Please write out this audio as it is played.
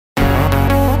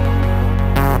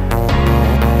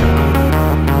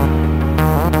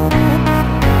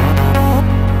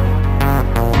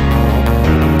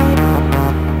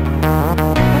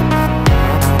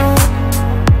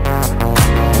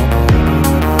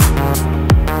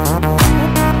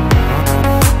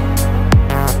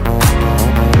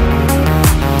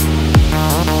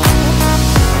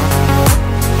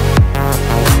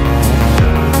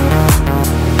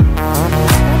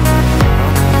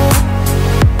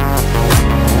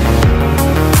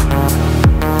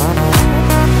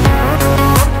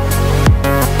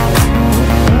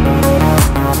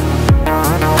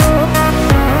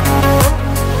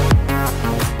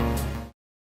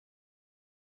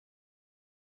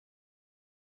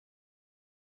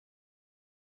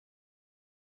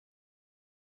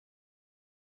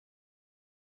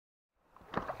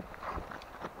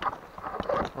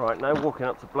Right, now walking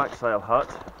up to Blacksail Hut.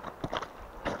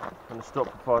 I'm going to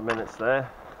stop for 5 minutes there.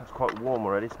 It's quite warm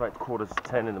already, it's about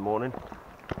 9:45 in the morning.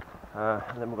 And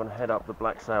then we're going to head up the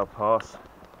Blacksail Pass,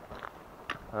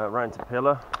 round to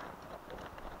Pillar,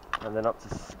 and then up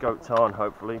to Scoat Tarn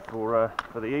hopefully for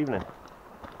the evening.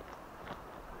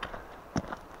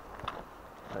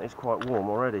 It's quite warm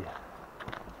already.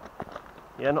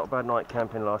 Yeah, not a bad night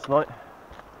camping last night.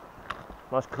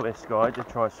 Nice clear sky. I did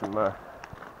try some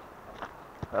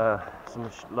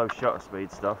low shutter speed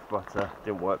stuff, but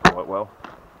didn't work quite well.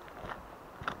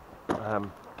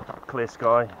 Clear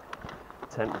sky.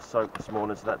 Tent was soaked this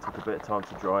morning, so that took a bit of time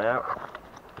to dry out.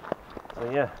 So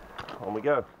yeah, on we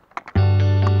go.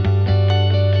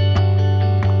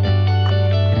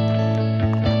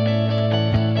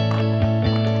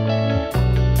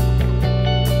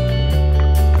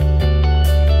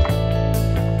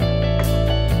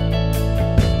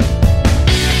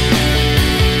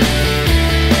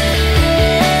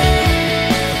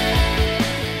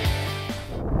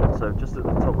 So just at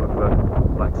the top of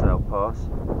Blacksail Pass,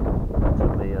 it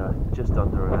took me just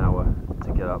under an hour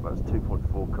to get up. That was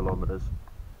 2.4 kilometres.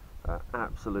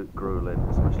 Absolute grueling,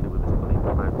 especially with this bloody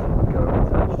mountain goat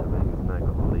attached to me. We've now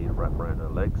got the lead wrapped around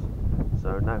our legs.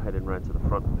 So now heading round to the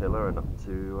front pillar and up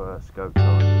to Scoat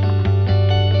Tarn.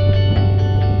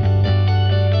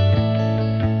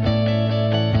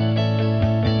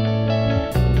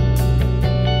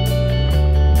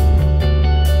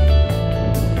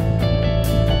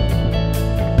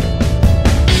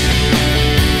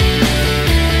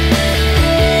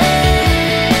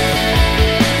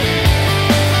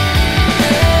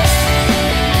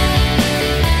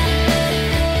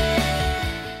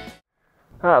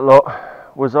 That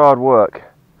lot was hard work,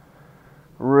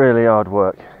 really hard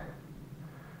work,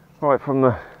 right from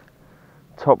the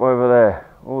top over there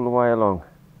all the way along.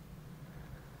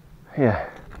 Yeah,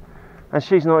 and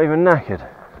she's not even knackered.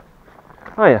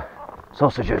 Oh yeah,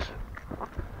 sausages.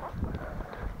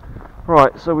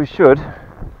 Right, so we should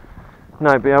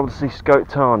now be able to see Scoat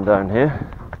Tarn down here,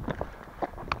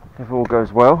 if all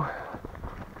goes well.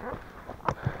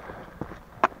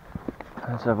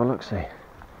 Let's have a look-see.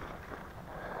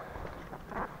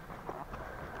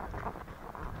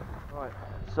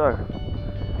 So,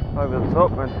 over the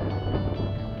top, and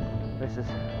this is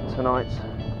tonight's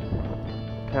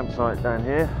campsite down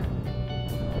here.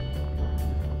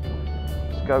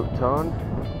 Scoat Tarn.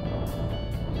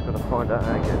 Just got to find out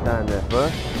how to get down there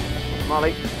first.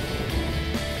 Molly.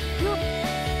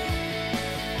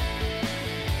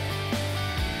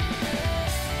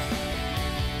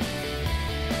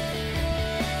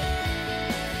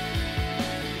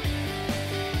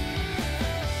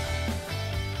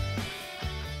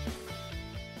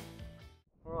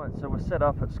 So we're set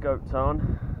up at Scoat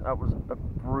Tarn. That was a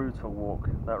brutal walk.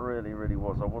 That really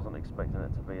was. I wasn't expecting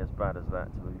it to be as bad as that,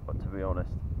 to be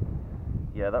honest.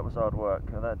 Yeah, that was hard work.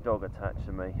 That dog attached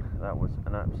to me, that was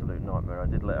an absolute nightmare. I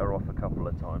did let her off a couple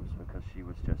of times because she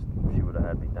would have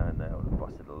had me down there. I would have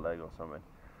busted a leg or something.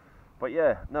 But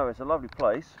yeah, no, it's a lovely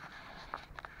place.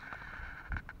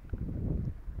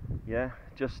 Yeah,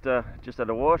 just had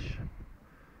a wash.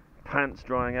 Pants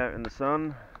drying out in the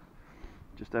sun.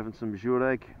 Just having some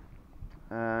yoour,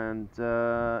 and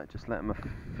just letting my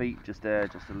feet just air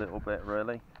just a little bit,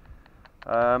 really.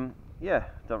 Yeah,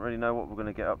 don't really know what we're going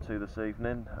to get up to this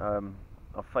evening.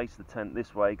 I'll face the tent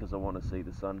this way because I want to see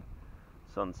the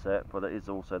sunset, but it is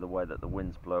also the way that the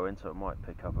wind's blowing, so it might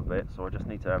pick up a bit. So I just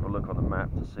need to have a look on the map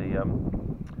to see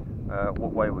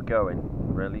what way we're going,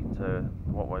 really, to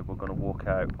what way we're going to walk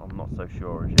out. I'm not so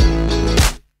sure as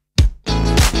yet.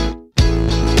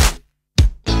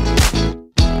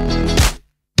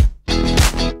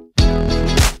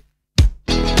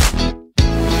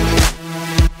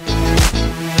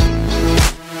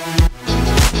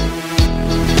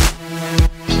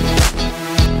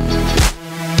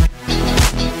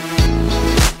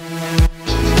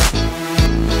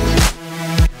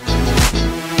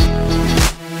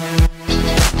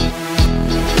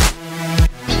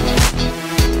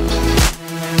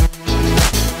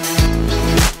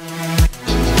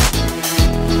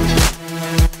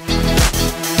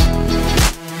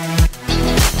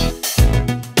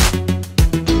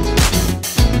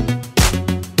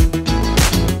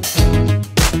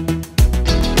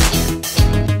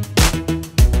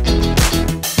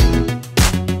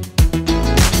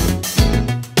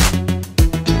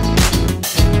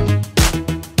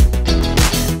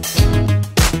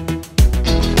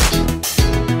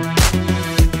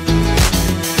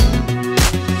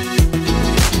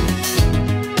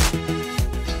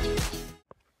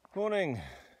 Morning.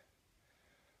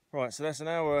 Right, so that's an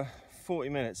hour 40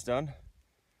 minutes done.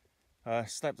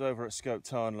 Slept over at Scoat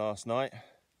Tarn last night.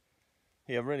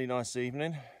 Yeah, really nice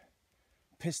evening.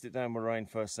 Pissed it down with rain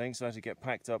first thing, so I had to get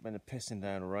packed up in the pissing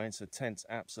down rain, so tent's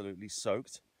absolutely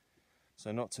soaked.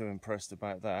 So not too impressed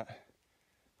about that.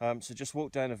 So just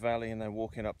walked down the valley and then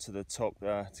walking up to the top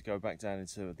to go back down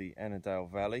into the Ennerdale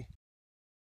Valley.